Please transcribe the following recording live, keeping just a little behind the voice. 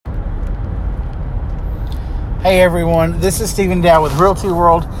Hey everyone, this is Stephen Dow with Realty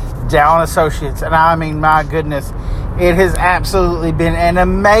World Dow and Associates, and I mean, my goodness, it has absolutely been an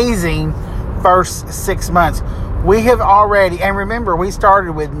amazing first 6 months. We have already, and remember, we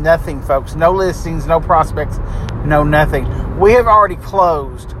started with nothing, folks. No listings, no prospects, no nothing. We have already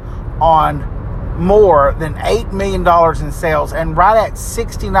closed on more than $8 million in sales and right at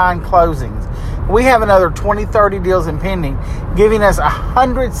 69 closings. We have another 20, 30 deals in pending, giving us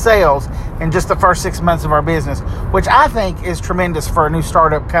 100 sales in just the first 6 months of our business, which I think is tremendous for a new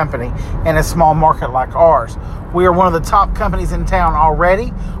startup company in a small market like ours. We are one of the top companies in town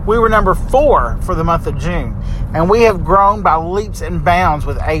already. We were number 4 for the month of June, and we have grown by leaps and bounds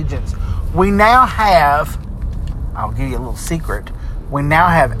with agents. We now have, I'll give you a little secret, we now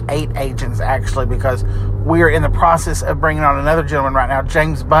have 8 agents actually, because we are in the process of bringing on another gentleman right now,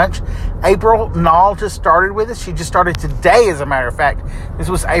 James Bunch. April Nall just started with us. She just started today, as a matter of fact. This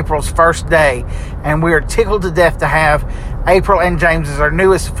was April's first day, and we are tickled to death to have April and James as our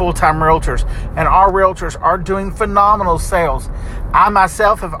newest full-time realtors, and our realtors are doing phenomenal sales. I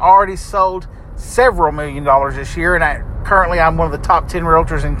myself have already sold several $1 million this year, and currently I'm one of the top 10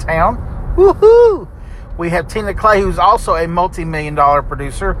 realtors in town. Woohoo! We have Tina Clay, who's also a multi-million-dollar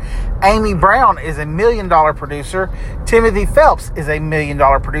producer. Amy Brown is a $1 million producer. Timothy Phelps is a $1 million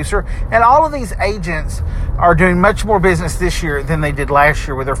producer. And all of these agents are doing much more business this year than they did last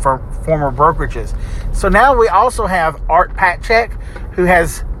year with their former brokerages. So now we also have Art Patchek, who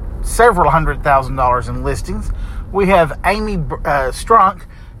has several $100,000 in listings. We have Amy Strunk,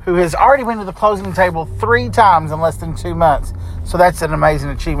 who has already been to the closing table 3 times in less than 2 months. So that's an amazing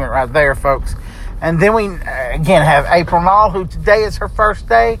achievement right there, folks. And then we, again, have April Nall, who today is her first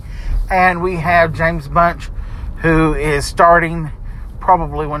day. And we have James Bunch, who is starting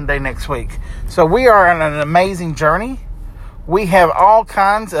probably one day next week. So we are on an amazing journey. We have all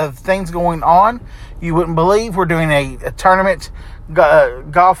kinds of things going on. You wouldn't believe we're doing a tournament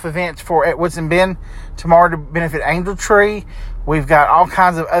golf event at Woodson Bend tomorrow to benefit Angel Tree. We've got all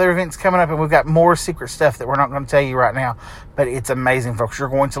kinds of other events coming up, and we've got more secret stuff that we're not going to tell you right now. But it's amazing, folks. You're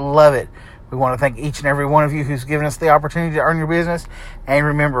going to love it. We want to thank each and every one of you who's given us the opportunity to earn your business. And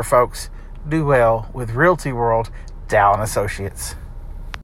remember, folks, do well with Realty World Dow and Associates.